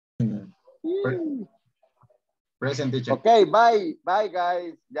Present teacher. Okay, bye. Bye,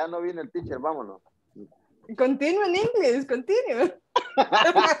 guys. Ya no viene el teacher, vámonos. Continue in English, continue.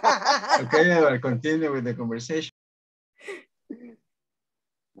 Okay, Edward, continue with the conversation.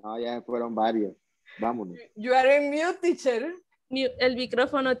 No, ya fueron varios. Vámonos. You are in mute, teacher. El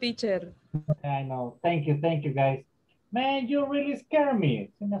micrófono, teacher. I know. Thank you, guys. Man, you really scare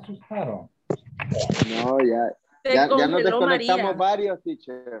me. Se me asustaron. No, ya nos desconectamos varios,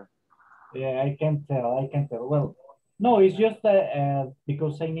 teacher. Yeah, I can tell. Well, no, it's just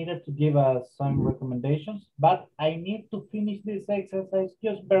because I needed to give some recommendations, but I need to finish this exercise.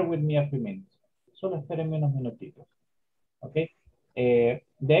 Just bear with me a few minutes. Solo espérenme unos minutitos. Okay. The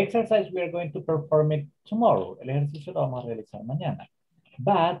exercise we are going to perform it tomorrow. El ejercicio lo vamos a realizar mañana.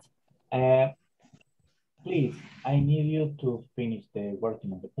 But please, I need you to finish the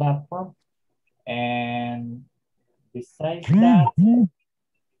working on the platform. And besides that,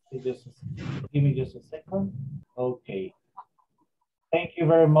 give me just a second. Okay. Thank you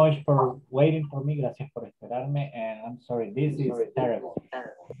very much for waiting for me. Gracias por esperarme. And I'm sorry, this is terrible.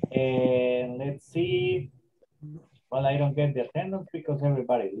 And let's see. Well, I don't get the attendance because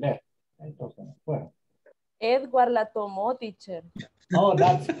everybody left. Entonces, bueno. Edward la tomó, teacher. Oh,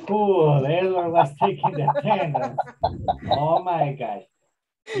 that's cool. Edward was taking the attendance. Oh my gosh.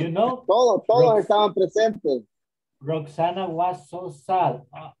 You know? Todos estaban presentes. Roxana was so sad.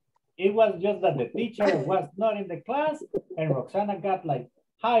 It was just that the teacher was not in the class and Roxana got like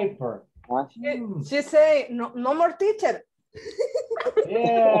hyper. She say, no more teacher.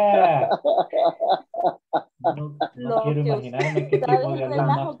 Yeah. No quiero imaginarme qué tipo de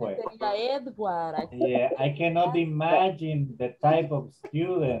alumna fue. Yeah, I cannot imagine the type of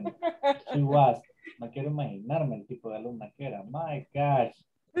student she was. No quiero imaginarme el tipo de alumna que era. My gosh.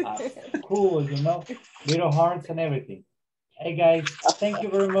 Cool, you know, little hearts and everything. Hey guys, thank you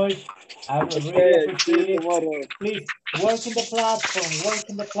very much. I would really appreciate it. Please work in the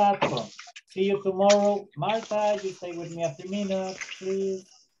platform. See you tomorrow. Marta, you stay with me a few minutes, please.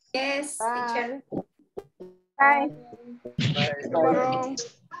 Yes, teacher. Bye. Bye.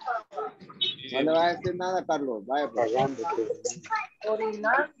 No le vas a decir nada, Carlos. Vaya pagando.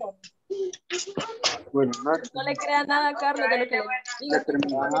 Bueno, no le crea nada a Carlos de lo que le digo.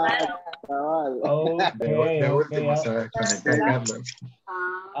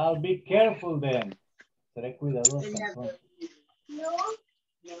 I'll be careful then. Seré cuidadoso.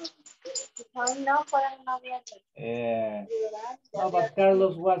 No, but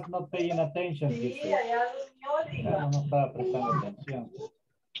Carlos was not paying attention. Carlos no estaba prestando atención.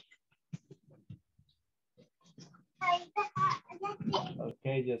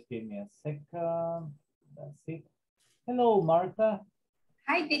 Okay, just give me a second. That's it. Hello, Martha.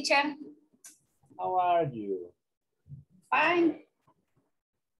 Hi, teacher. How are you? Fine.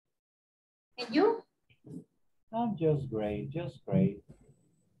 And you? I'm just great,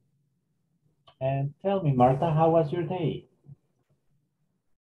 And tell me, Martha, how was your day?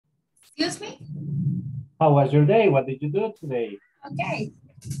 Excuse me? How was your day? What did you do today? Okay.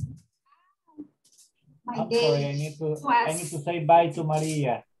 I'm sorry, I need to say bye to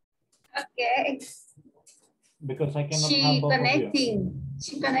Maria. Okay. Because I cannot have both of you.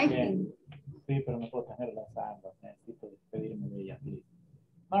 She connecting. Sí, pero no puedo tenerla ambas. Necesito despedirme de ella, please.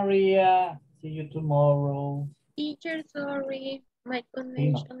 Maria, see you tomorrow. Teacher, sorry. My Sí,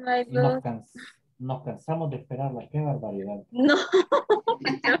 connection I lost. Nos cansamos de esperarla. Qué barbaridad. No,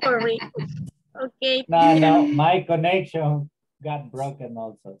 sorry. Okay. No, my connection got broken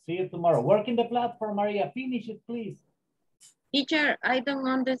also. See you tomorrow. Work in the platform, Maria. Finish it, please. Teacher, I don't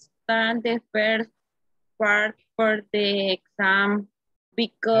understand the first part for the exam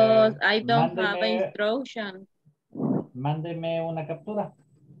because I don't have instructions. Mándeme una captura,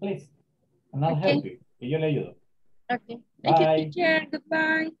 please. And I'll help you. Y yo le ayudo. Okay. Thank you, teacher.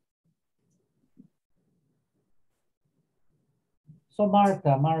 Goodbye. So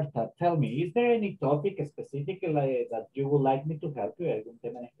Martha, tell me, is there any topic specific that you would like me to help you? ¿Algún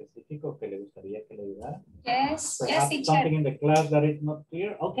tema en específico que le gustaría que le ayudara? Yes, Perhaps yes, teacher. Something in the class that is not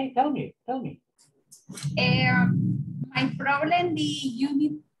clear? Okay, tell me. My problem, the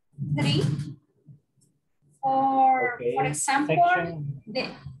unit 3, for example, the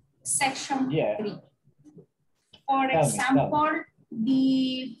section 3. For example,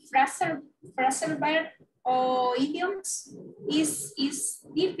 the phrasal verb or idioms is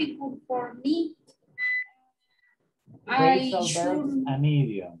difficult for me. Phrasal verbs and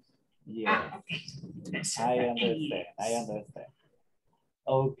idioms. Yes. Okay. I understand.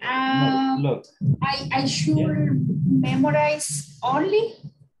 Okay. Look. I should memorize only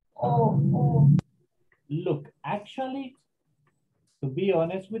or Look, actually, to be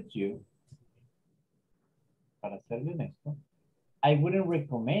honest with you, para serle honesto, I wouldn't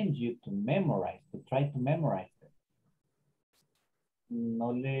recommend you to try to memorize it. No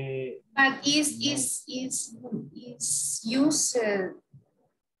le... But is used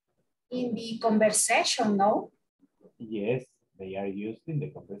in the conversation, no? Yes, they are used in the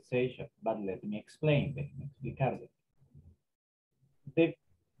conversation, but let me explain. Déjenme explicarle.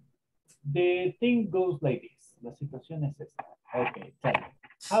 The thing goes like this. La situación es esta. Okay, tell me.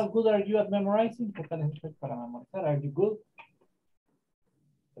 How good are you at memorizing? ¿Qué tal es usted para memorizar? Are you good?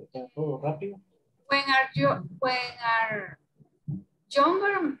 ¿Todo rápido? When are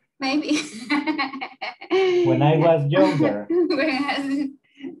younger, maybe. When I was younger.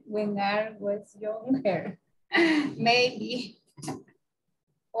 when I was younger, maybe.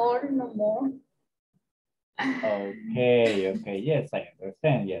 Or no more. Okay, yes, I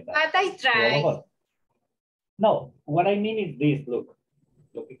understand. Yeah, But I try. No, what I mean is this, look.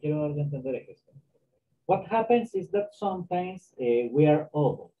 Lo que quiero dar de entender es esto. What happens is that sometimes we are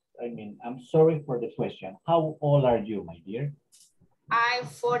old. I mean, I'm sorry for the question. How old are you, my dear? I'm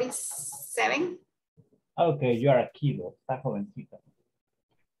 47. Okay, you are a kiddo. Está jovencita.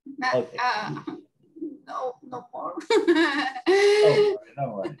 Okay. No more.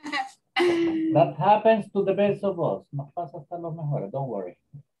 Don't worry. That happens to the best of us. Nos pasa hasta los mejores. Don't worry.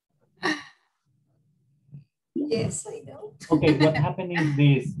 Yes, I know. Okay, what happened is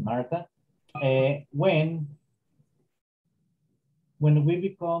this, Martha. When we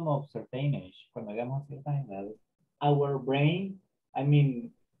become of certain age, cuando llegamos a ciertas edades, our brain, I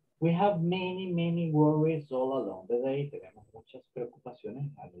mean, we have many worries all along the day. Tenemos muchas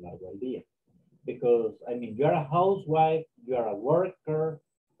preocupaciones a lo largo del día. Because, I mean, you are a housewife, you are a worker,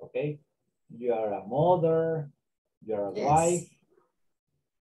 okay? You are a mother, you are a wife.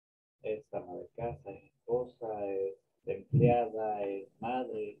 Es ama de casa, es esposa, es empleada, es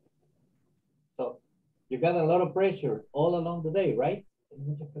madre. So, you got a lot of pressure all along the day, right?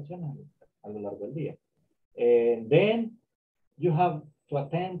 Muchas presiones a lo largo del día. And then you have to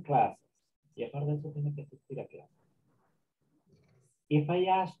attend classes. Y aparte de eso, tiene que asistir a clases. If I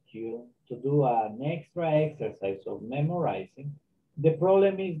ask you to do an extra exercise of memorizing, the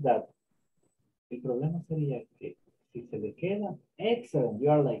problem is that el problema sería que si se le queda, excellent, you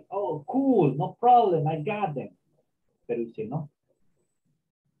are like, oh, cool, no problem, I got them. Pero si no,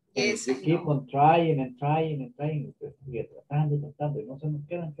 Yes, you keep on trying and trying, sigue tratando, y no se nos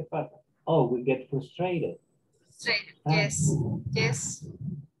quedan, ¿qué pasa? Oh, we get frustrated. Yes.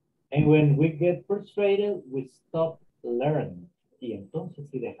 And when we get frustrated, we stop learning. Y entonces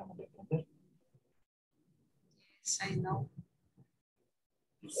sí dejamos de aprender. Yes, I know.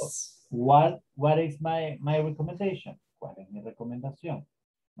 So, what is my recommendation? ¿Cuál es mi recomendación?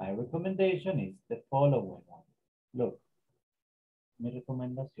 My recommendation is the following one. Look, mi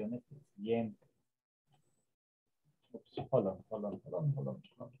recomendación es la siguiente. Oops, hold on.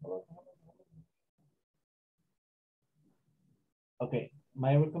 Okay,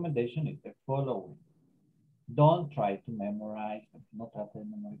 my recommendation is the following. Don't try to memorize, no trate de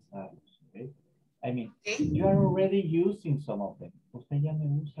memorizarlos, okay? I mean, you are already using some of them. Usted ya me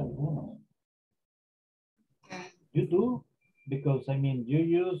usa algunos. You do, because I mean, you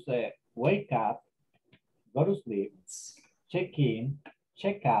use wake up, go to sleep, check in,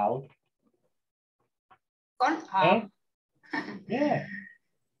 check out. Yeah.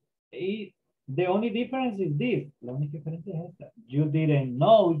 The only difference is this. La única diferencia es esta. You didn't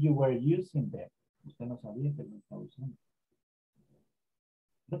know you were using them. Usted no sabía que lo estaba usando.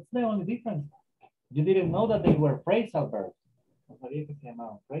 That's the only difference. You didn't know that they were phrasal verbs. No sabía que se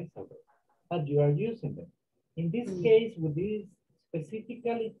llamaban phrasal verbs. But you are using them. In this case, with this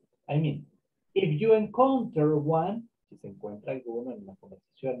specifically, I mean, if you encounter one, si se encuentra alguno en una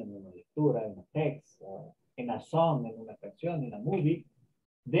conversación, en una lectura, en un text, en a song, en una canción, en a movie,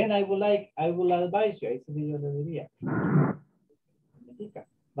 then I will advise you. Ahí sí yo le diría.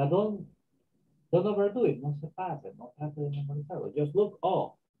 But don't overdo it. No se pase. No trate de memorizarlo. Just look.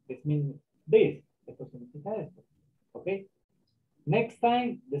 Oh, this means this. Esto significa esto. Okay. Next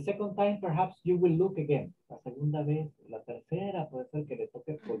time, the second time, perhaps you will look again. La segunda vez, la tercera, puede ser que le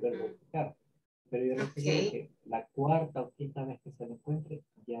toque volver a buscar. Pero yo le aseguro que la cuarta o quinta vez que se lo encuentre,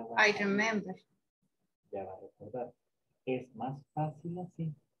 ya va a recordar. Es más fácil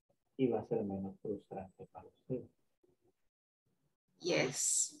así y va a ser menos frustrante para usted.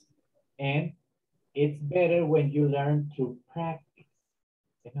 Yes. And it's better when you learn through practice.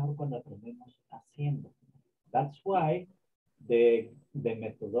 Es mejor cuando aprendemos haciendo. That's why the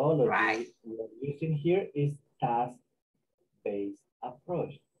methodology we are using here is task-based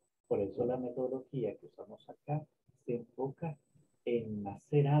approach. Por eso la metodología que usamos acá se enfoca en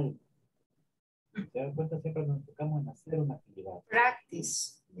hacer algo. Se dan cuenta, siempre nos enfocamos en hacer una actividad.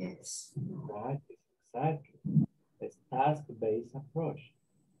 Practice. Yes. Practice, exactly. Es task-based approach.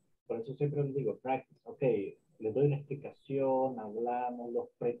 Por eso siempre les digo, practice. Ok, les doy la explicación, hablamos, los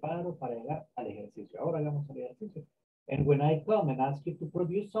preparo para llegar al ejercicio. Ahora hagamos el ejercicio. And when I come and ask you to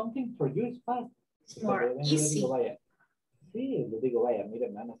produce something, for you is fast. It's more easy. Digo, vaya, sí, les digo, vaya,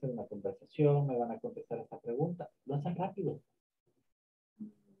 miren, me van a hacer una conversación, me van a contestar esta pregunta. Lo hacen rápido.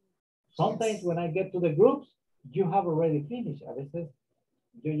 Sometimes Yes. when I get to the groups, you have already finished. A veces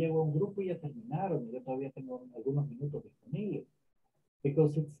yo llego a un grupo y ya terminaron y yo todavía tengo algunos minutos disponibles.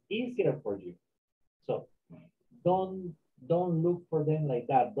 Because it's easier for you. So don't look for them like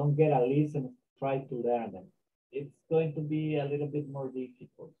that. Don't get a list and try to learn them. It's going to be a little bit more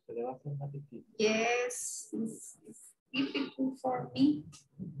difficult. Se le va a hacer más difícil. Yes, it's difficult for me,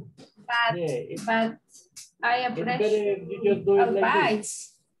 but, Yeah, but I it's better appreciate if you just do it like this.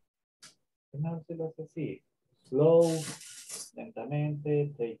 advice. Mejor se lo hace así. Slow,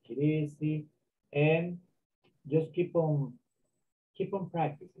 lentamente, take it easy, and just keep on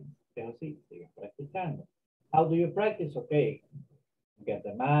practicing. Pero sí, sigue practicando. How do you practice? Okay. Get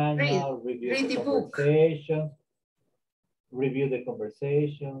the manual, review read the the book. conversations, review the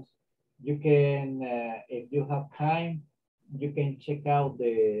conversations. You can, if you have time, you can check out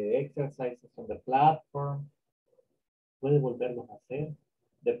the exercises on the platform. Puede volverlos a hacer.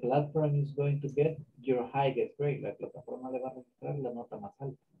 The platform is going to get your highest grade. La plataforma le va a registrar la nota más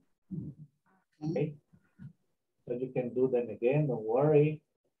alta. Okay? So you can do them again, don't worry.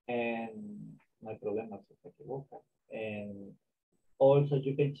 And no hay problema si se equivoca. And also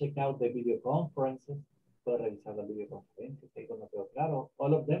you can check out the video conferences. Puedes revisar la videoconferencia. Si no quedó claro.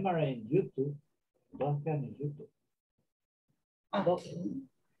 All of them are in YouTube. Todas quedan en YouTube. Okay.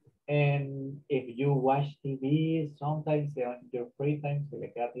 And if you watch TV, sometimes on your free time, se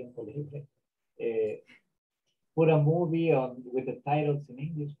le queda tiempo libre, put a movie on with the titles in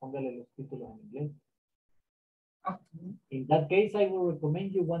English, póngale los títulos en inglés. Okay. In that case, I will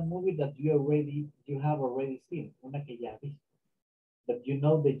recommend you one movie that you have already seen, una que ya viste, that you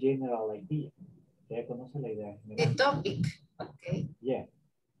know the general idea. Ya conoce la idea general. The topic. Okay. Yeah,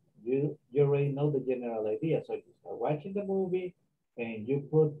 you already know the general idea. So you start watching the movie, and you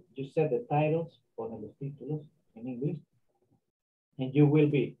set the titles, pone los títulos in English, and you will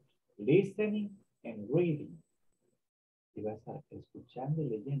be listening and reading. Y vas a estar escuchando y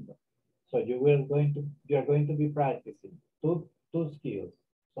leyendo. So you are going to be practicing two skills.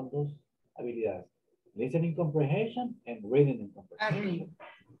 Son dos habilidades. Listening comprehension and reading and comprehension.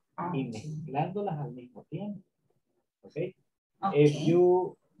 Y mezclándolas al mismo tiempo. Okay? Okay.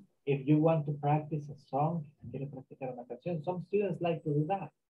 If you want to practice a song, quiere practicar una canción, some students like to do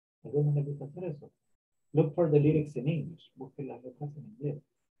that. Algunos les gusta hacer eso. Look for the lyrics in English. Busque las letras en inglés.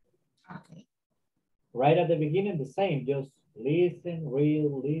 Okay. Right at the beginning, the same. Just listen, read.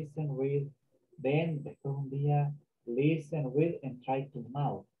 Then, después un día, listen, read, and try to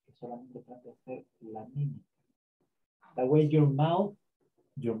mouth. Que solamente trata de hacer la mímica. That way your mouth,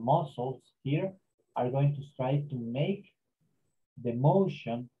 your muscles here are going to try to make the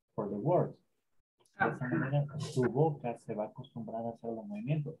motion for the words. De esa manera, tu boca se va a acostumbrar a hacer los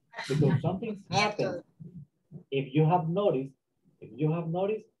movimientos. Because something happens. If you have noticed,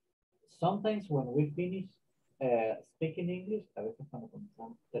 sometimes when we finish speaking English, a veces cuando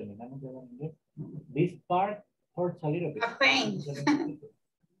terminamos de hablar inglés, this part hurts a little bit. A pain.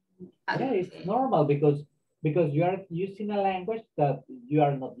 Yeah, it's normal because you are using a language that you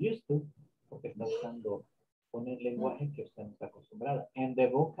are not used to. Porque está usando un lenguaje que usted no está acostumbrada. And the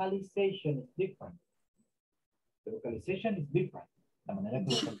vocalization is different. The vocalization is different. La manera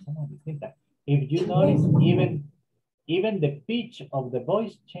que vocalizamos es distinta. If you notice, even the pitch of the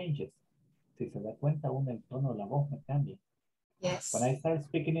voice changes. Si se da cuenta, uno el tono de la voz me cambia. Yes. When I start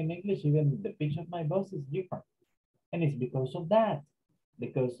speaking in English, even the pitch of my voice is different. And it's because of that.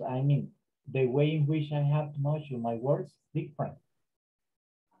 Because, I mean, the way in which I have to measure my words is different.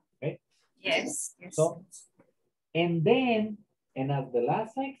 Okay? Yes. So, and at the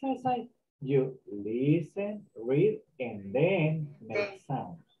last exercise, you listen, read, and then make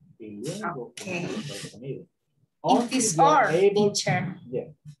sounds. Y luego Okay. el sonido. In this order, teacher. Yeah.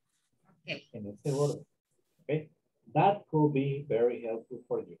 Okay. En ese orden. Okay. That could be very helpful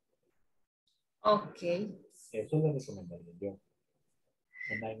for you. Okay. Eso le recomendaría yo.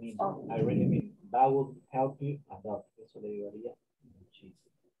 And I mean, I really mean, that would help you a lot. Eso le ayudaría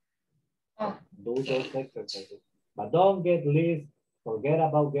muchísimo. Do those exercises. But don't get lists. Forget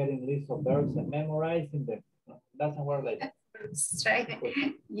about getting lists of verbs and memorizing them. No, doesn't work like that.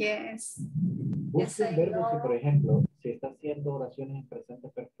 Yes. Busquen verbos y, por ejemplo, si está haciendo oraciones en presente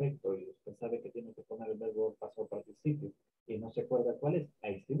perfecto y usted sabe que tiene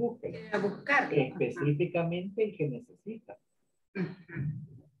específicamente el que necesita.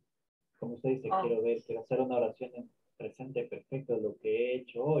 Como usted dice, quiero hacer una oración en presente perfecto de lo que he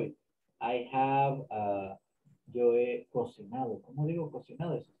hecho hoy. I have, yo he cocinado. ¿Cómo digo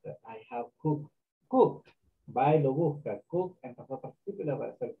cocinado? Eso usted. I have cooked. Cooked. Va y lo busca. Cook en pasado participio le va a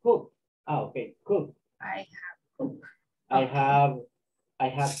hacer cook. Ah, ok. Cook. I have cooked. I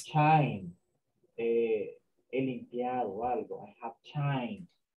have chined. He limpiado algo. I have chined.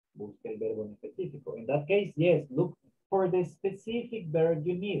 Busca el verbo en específico. In that case, yes, look for the specific verb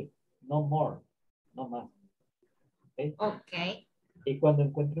you need. No more. No más. Okay. Okay. Y cuando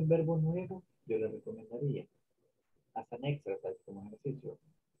encuentre un verbo nuevo, yo le recomendaría, as an exercise, como ejercicio,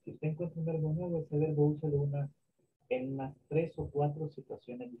 si usted encuentra un verbo nuevo, ese verbo úselo en unas 3 o 4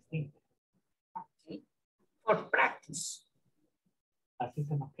 situaciones distintas. Okay. For practice. Así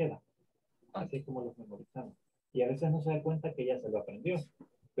se nos queda. Así es como los memorizamos. Y a veces no se da cuenta que ya se lo aprendió,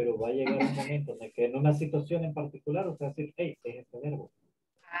 pero va a llegar un momento en el que en una situación en particular usted va a decir, hey, es este verbo.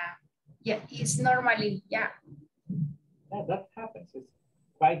 Yeah, it's normally, yeah. Yeah, that happens. It's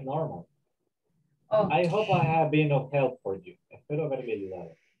quite normal. Okay. I hope I have been of help for you. Espero haberle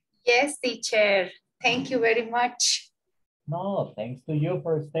ayudado. Yes, teacher. Thank you very much. No, thanks to you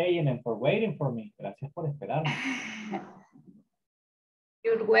for staying and for waiting for me. Gracias por esperarme.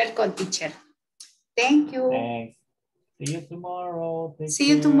 You're welcome, teacher. Thank you. Thanks. See you tomorrow. Take See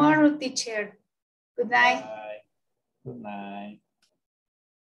care. you tomorrow, teacher. Good night. Bye. Good night.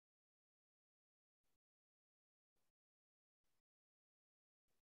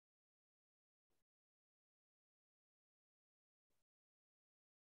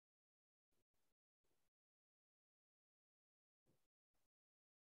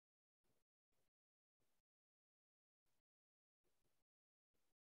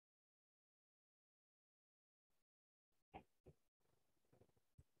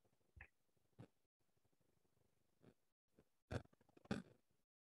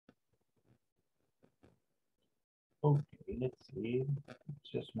 Okay, let's see.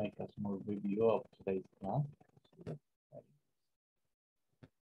 Let's just make a small review of today's class. Today's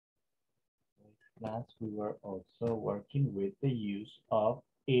class, we were also working with the use of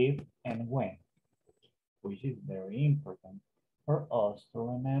if and when, which is very important for us to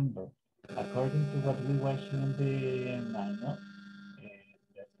remember. According to what we watched in the manual,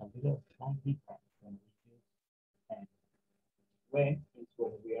 there's a little slight difference when we use and when is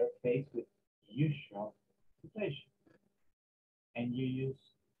when we are faced with usual situation. And you use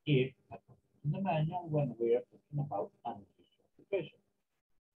if in the manual when we are talking about unusual situation.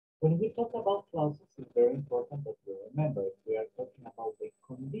 When we talk about clauses, it's very important that we remember we are talking about the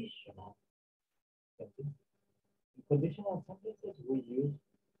conditional sentences. In conditional sentences, we use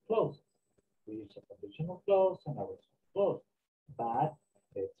clauses. We use a conditional clause and a result clause. But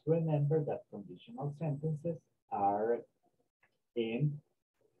let's remember that conditional sentences are in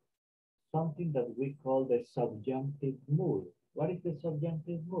something that we call the subjunctive mood. What is the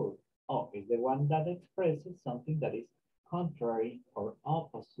subjunctive mood? Oh, it's the one that expresses something that is contrary or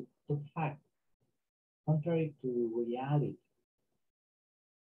opposite to fact, contrary to reality.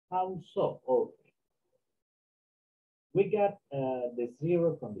 How so? Okay. We got the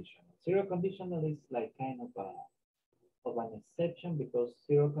zero conditional. Zero conditional is like kind of an exception because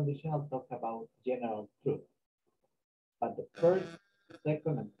zero conditional talk about general truth. But the first,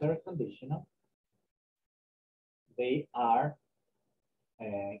 second, and third conditional, they are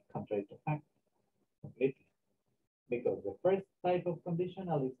contrary to fact completely. Because the first type of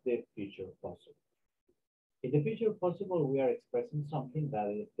conditional is the future possible. In the future possible, we are expressing something that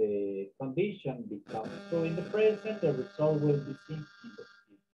if the condition becomes true in the present, the result will be seen in the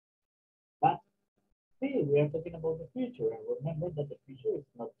future. But still, we are talking about the future, and remember that the future is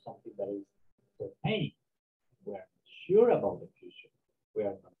not something that is certain. We are not sure about the future. We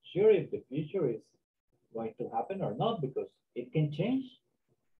are not sure if the future is going to happen or not because it can change.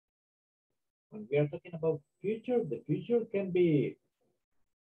 When we are talking about future, the future can be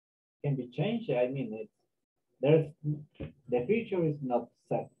changed. I mean, the future is not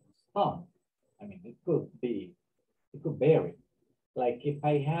set in stone. I mean, it could vary. Like if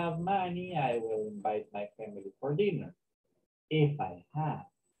I have money, I will invite my family for dinner. If I have.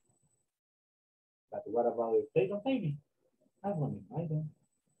 But what about if they don't pay me? I won't invite them.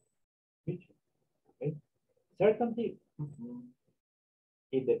 Future. Okay. Certainty.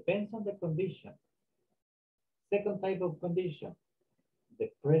 It depends on the condition. Second type of condition, the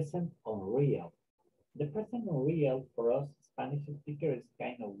present unreal. The present unreal for us Spanish speakers is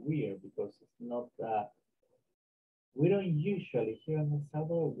kind of weird because it's not, we don't usually, here in El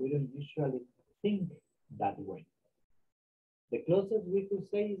Salvador, we don't usually think that way. The closest we could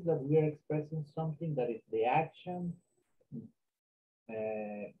say is that we are expressing something that if the action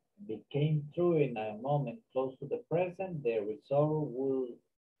became true in a moment close to the present, the result will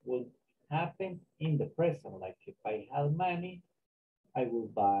happen in the present. Like if I have money, I will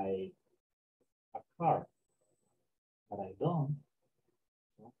buy a car, but I don't.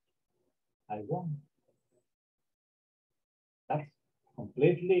 So I won't. That's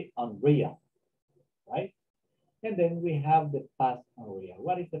completely unreal, right? And then we have the past unreal.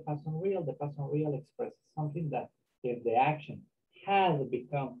 What is the past unreal? The past unreal expresses something that if the action has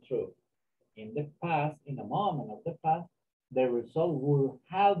become true in the past, in a moment of the past, the result will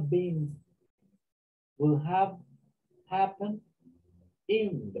have happened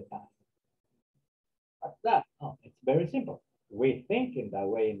in the past. What's that? Oh, it's very simple. We think in that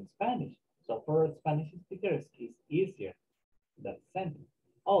way in Spanish. So for Spanish speakers, it's easier, that sentence.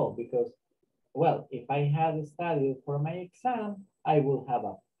 Oh, because, well, if I had studied for my exam, I will have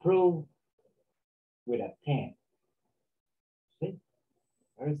approved with a 10. See?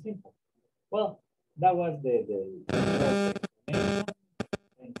 Very simple. Well, that was the explanation.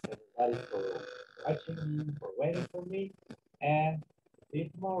 Thanks everybody for watching, for waiting for me, and see you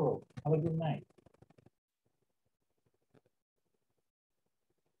tomorrow. Have a good night.